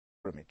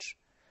pilgrimage.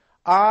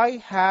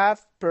 I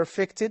have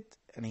perfected,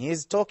 and he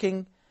is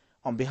talking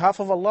on behalf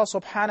of Allah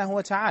subhanahu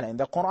wa ta'ala in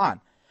the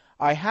Quran.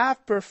 I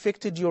have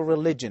perfected your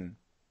religion,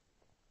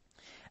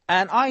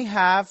 and I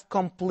have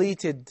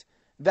completed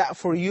that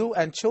for you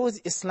and chose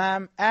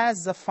Islam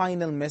as the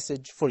final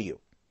message for you.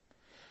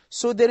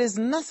 So there is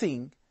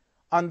nothing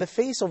on the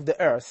face of the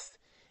earth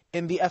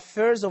in the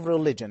affairs of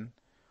religion,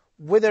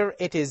 whether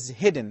it is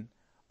hidden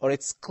or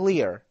it's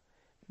clear,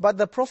 but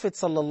the Prophet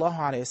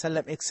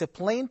ﷺ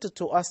explained it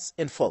to us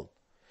in full.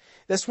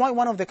 That's why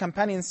one of the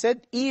companions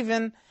said,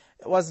 even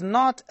was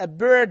not a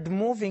bird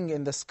moving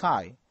in the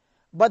sky,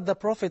 but the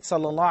Prophet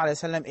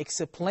ﷺ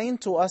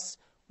explained to us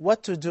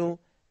what to do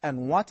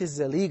and what is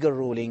the legal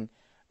ruling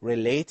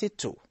related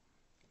to.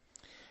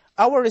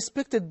 Our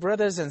respected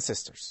brothers and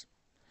sisters,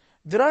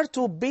 there are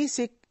two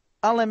basic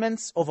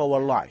elements of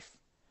our life.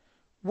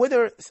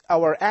 Whether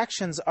our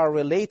actions are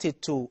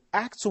related to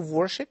acts of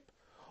worship,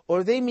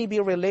 or they may be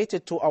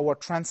related to our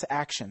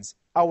transactions,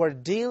 our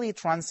daily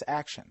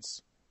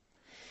transactions.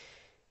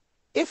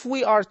 If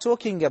we are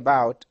talking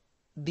about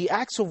the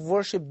acts of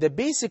worship, the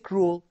basic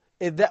rule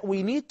is that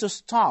we need to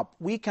stop.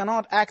 We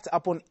cannot act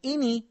upon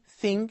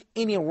anything,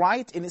 any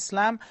right in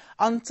Islam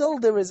until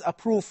there is a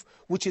proof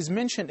which is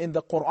mentioned in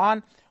the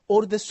Quran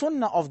or the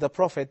Sunnah of the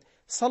Prophet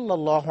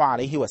sallallahu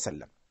alaihi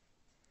wasallam.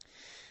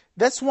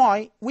 That's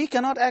why we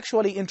cannot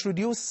actually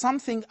introduce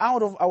something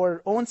out of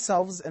our own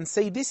selves and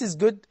say this is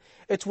good,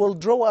 it will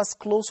draw us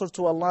closer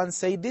to Allah, and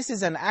say this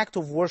is an act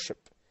of worship.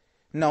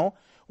 No,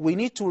 we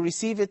need to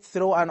receive it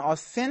through an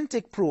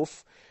authentic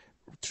proof,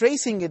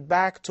 tracing it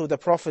back to the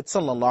Prophet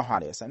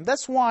ﷺ.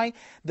 That's why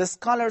the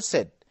scholar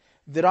said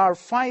there are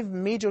 5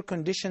 major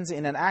conditions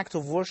in an act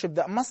of worship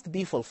that must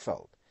be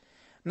fulfilled.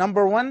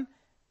 Number 1,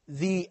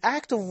 the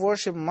act of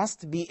worship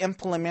must be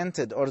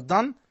implemented or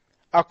done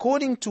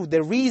according to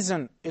the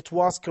reason it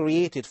was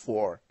created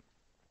for.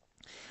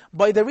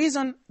 By the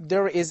reason,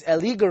 there is a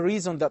legal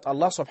reason that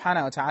Allah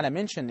subhanahu wa ta'ala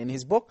mentioned in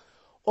His book,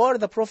 or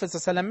the Prophet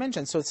ﷺ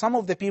mentioned. So some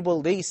of the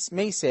people, they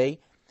may say,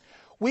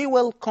 we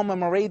will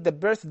commemorate the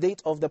birth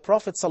date of the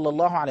Prophet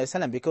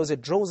ﷺ because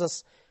it draws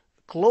us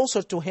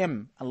closer to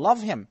him and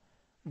love him.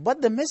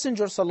 But the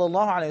Messenger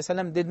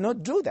ﷺ did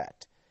not do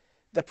that.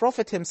 The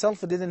Prophet himself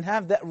didn't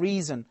have that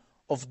reason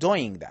of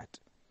doing that.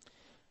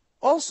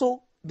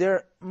 Also,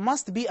 there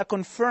must be a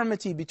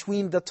conformity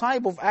between the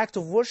type of act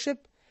of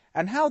worship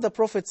and how the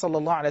Prophet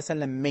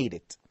ﷺ made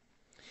it.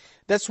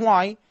 That's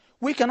why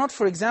we cannot,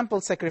 for example,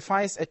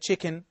 sacrifice a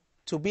chicken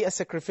to be a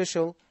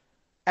sacrificial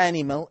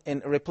animal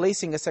in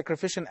replacing a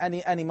sacrificial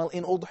animal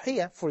in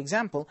udhiyah, for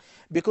example,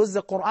 because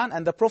the Quran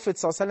and the Prophet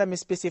ﷺ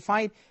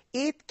specified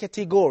 8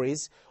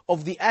 categories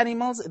of the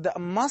animals that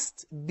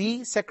must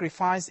be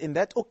sacrificed in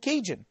that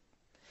occasion.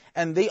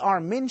 And they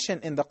are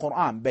mentioned in the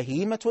Quran.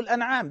 Bahimatul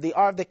an'am, they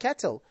are the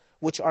cattle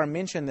which are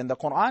mentioned in the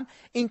Quran,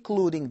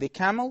 including the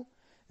camel,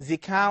 the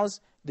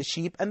cows, the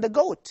sheep, and the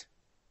goat.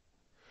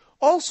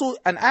 Also,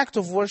 an act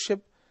of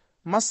worship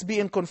must be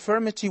in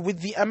conformity with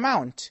the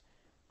amount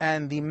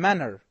and the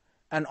manner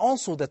and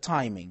also the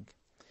timing.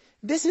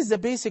 This is the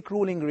basic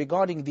ruling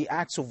regarding the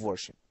acts of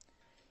worship.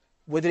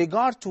 With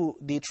regard to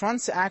the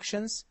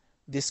transactions,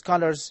 the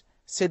scholars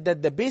said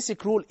that the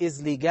basic rule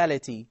is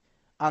legality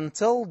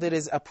until there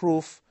is a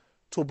proof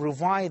to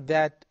provide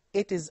that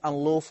it is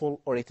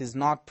unlawful or it is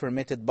not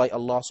permitted by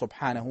Allah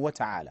subhanahu wa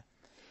ta'ala.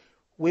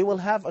 We will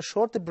have a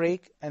short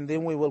break and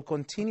then we will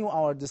continue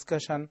our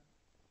discussion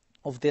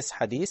of this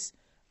hadith.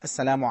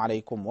 Assalamu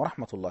alaikum wa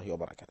rahmatullahi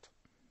wa barakatuh.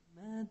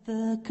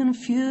 The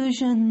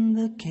confusion,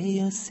 the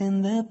chaos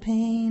and the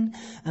pain,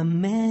 a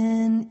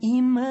man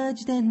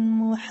emerged and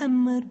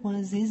Muhammad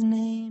was his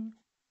name.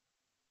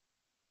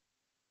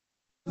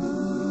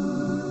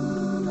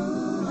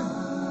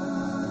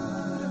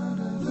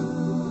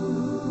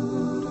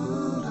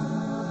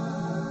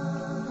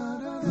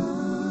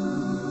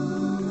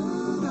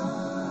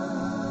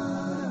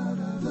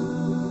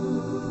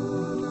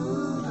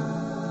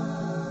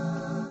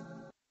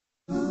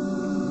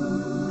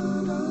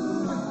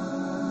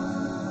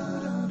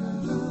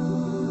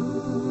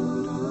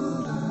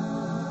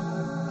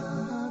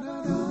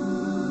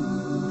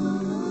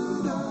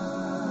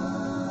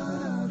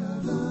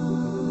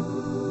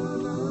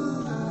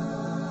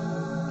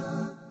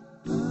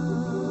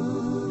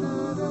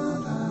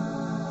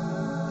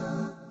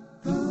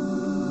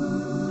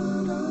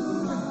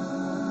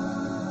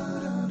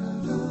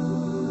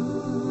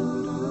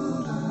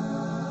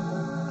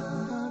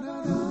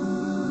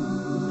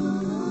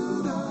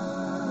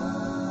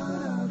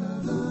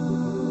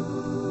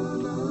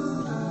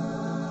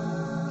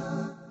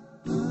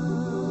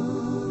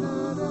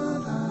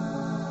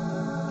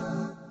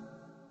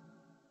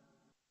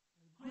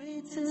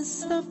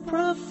 Of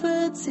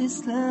prophets,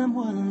 Islam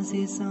was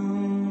his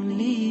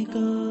only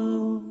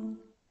goal.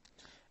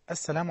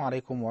 Assalamu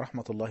alaikum wa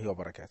rahmatullahi wa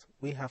barakatuh.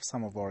 We have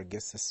some of our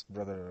guests,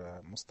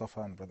 Brother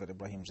Mustafa and Brother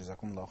Ibrahim,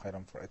 jazakumullah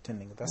khairan for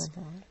attending with us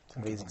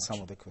and raising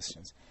some of the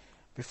questions.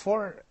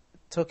 Before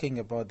talking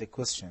about the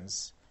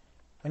questions,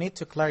 we need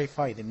to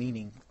clarify the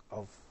meaning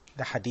of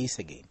the hadith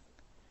again.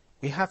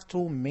 We have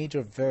two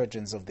major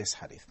versions of this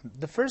hadith.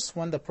 The first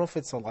one, the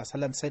Prophet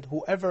ﷺ said,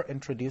 whoever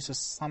introduces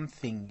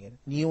something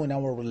new in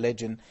our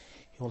religion,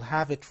 he will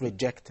have it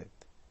rejected.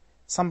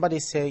 Somebody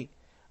say,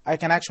 I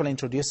can actually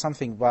introduce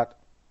something, but,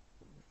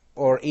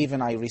 or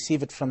even I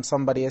receive it from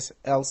somebody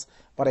else,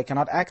 but I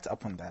cannot act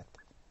upon that.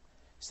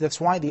 So that's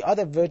why the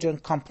other version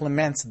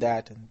complements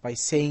that by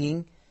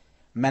saying,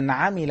 مَنْ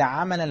عَمِلَ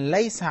عَمَلًا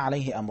لَيْسَ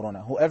عَلَيْهِ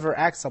أَمْرُنَا. Whoever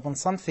acts upon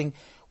something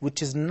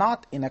which is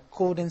not in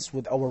accordance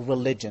with our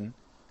religion,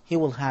 he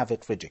will have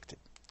it rejected.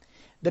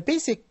 The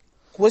basic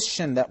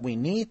question that we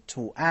need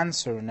to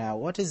answer now,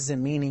 what is the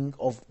meaning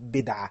of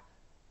bid'ah?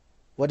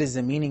 What is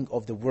the meaning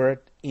of the word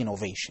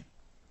innovation?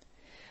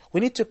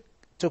 We need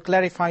to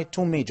clarify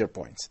two major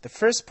points. The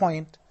first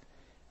point,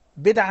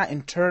 bid'ah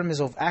in terms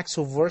of acts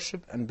of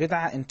worship and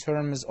bid'ah in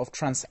terms of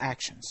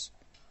transactions.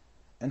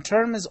 In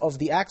terms of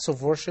the acts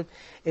of worship,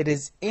 it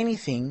is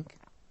anything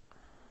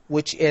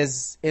which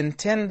is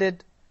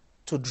intended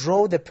to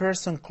draw the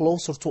person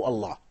closer to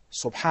Allah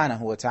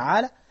subhanahu wa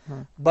ta'ala,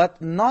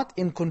 but not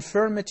in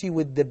conformity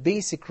with the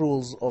basic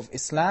rules of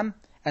Islam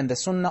and the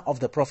sunnah of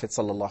the Prophet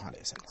sallallahu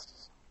alaihi wasallam.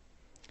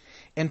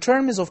 In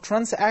terms of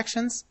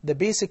transactions, the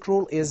basic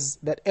rule is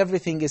that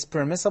everything is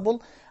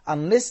permissible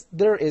unless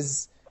there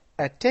is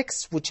a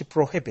text which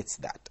prohibits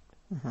that.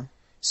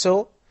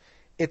 So,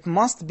 it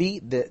must be,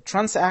 the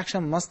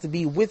transaction must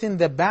be within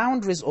the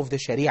boundaries of the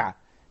Sharia,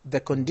 the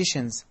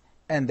conditions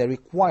and the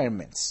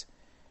requirements.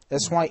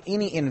 That's why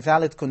any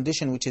invalid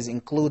condition which is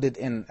included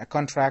in a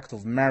contract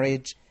of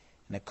marriage,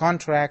 in a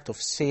contract of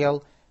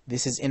sale,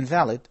 this is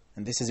invalid,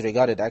 and this is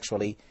regarded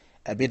actually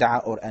a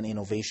bid'ah or an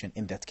innovation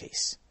in that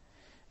case.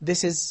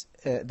 This is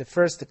the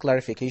first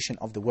clarification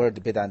of the word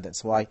bid'ah, and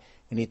that's why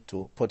we need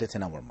to put it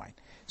in our mind.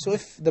 So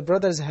if the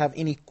brothers have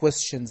any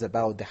questions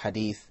about the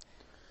hadith,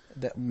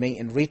 that may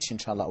enrich,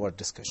 inshallah, our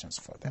discussions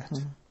for that.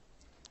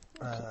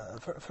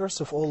 First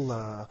of all,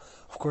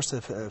 of course,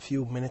 a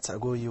few minutes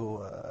ago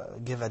you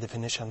gave a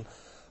definition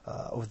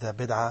of the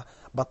bid'ah,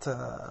 but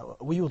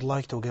we would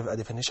like to give a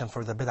definition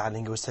for the bid'ah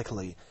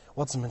linguistically.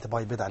 What's meant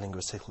by bid'ah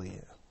linguistically?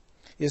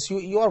 Yes,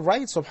 you are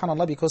right,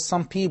 subhanAllah, because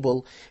some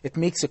people, it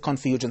makes a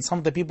confusion. Some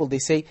of the people, they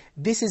say,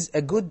 this is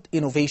a good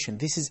innovation,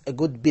 this is a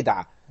good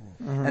bid'ah,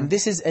 and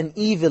this is an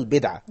evil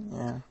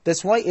bid'ah.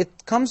 That's why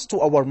it comes to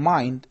our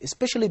mind,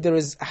 especially there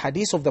is a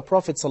hadith of the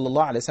Prophet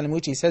ﷺ,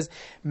 which he says,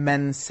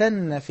 مَنْ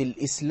سَنَّ فِي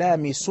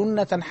الْإِسْلَامِ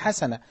سُنَّةً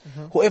حَسَنَةً.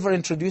 Whoever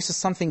introduces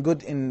something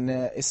good in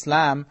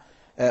Islam,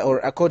 or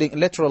according,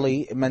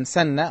 literally, مَنْ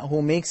سَنَّ,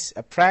 who makes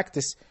a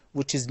practice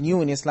which is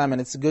new in Islam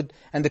and it's good,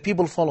 and the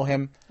people follow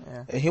him,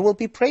 he will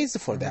be praised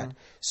for that.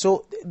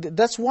 So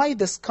that's why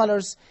the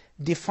scholars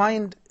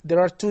defined, there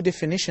are two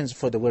definitions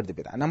for the word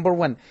bid'ah. Number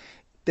one,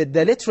 the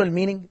literal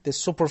meaning, the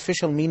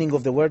superficial meaning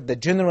of the word, the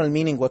general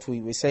meaning, what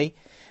we say,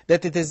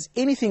 that it is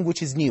anything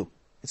which is new.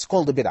 It's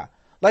called the bid'ah.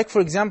 Like for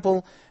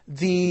example,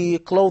 the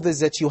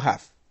clothes that you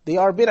have, they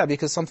are bid'ah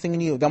because something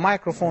new. The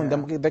microphone,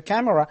 the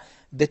camera,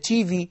 the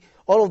TV,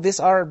 all of these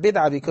are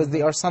bid'ah because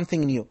they are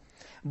something new.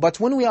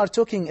 But when we are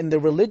talking in the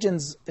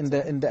religions, in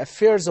the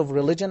affairs of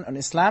religion and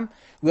Islam,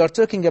 we are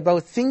talking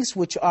about things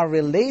which are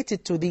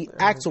related to the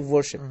acts of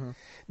worship.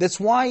 That's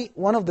why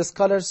one of the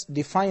scholars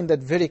defined that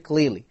very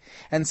clearly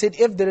and said,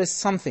 if there is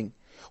something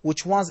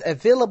which was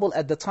available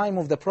at the time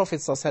of the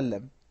Prophet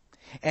ﷺ,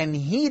 and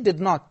he did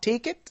not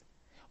take it,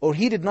 or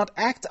he did not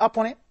act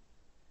upon it,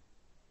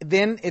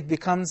 then it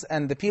becomes,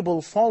 and the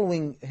people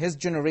following his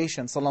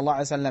generation, sallallahu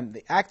alaihi wasallam,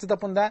 they acted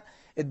upon that,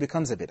 it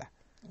becomes a bid'ah.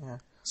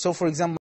 So for example,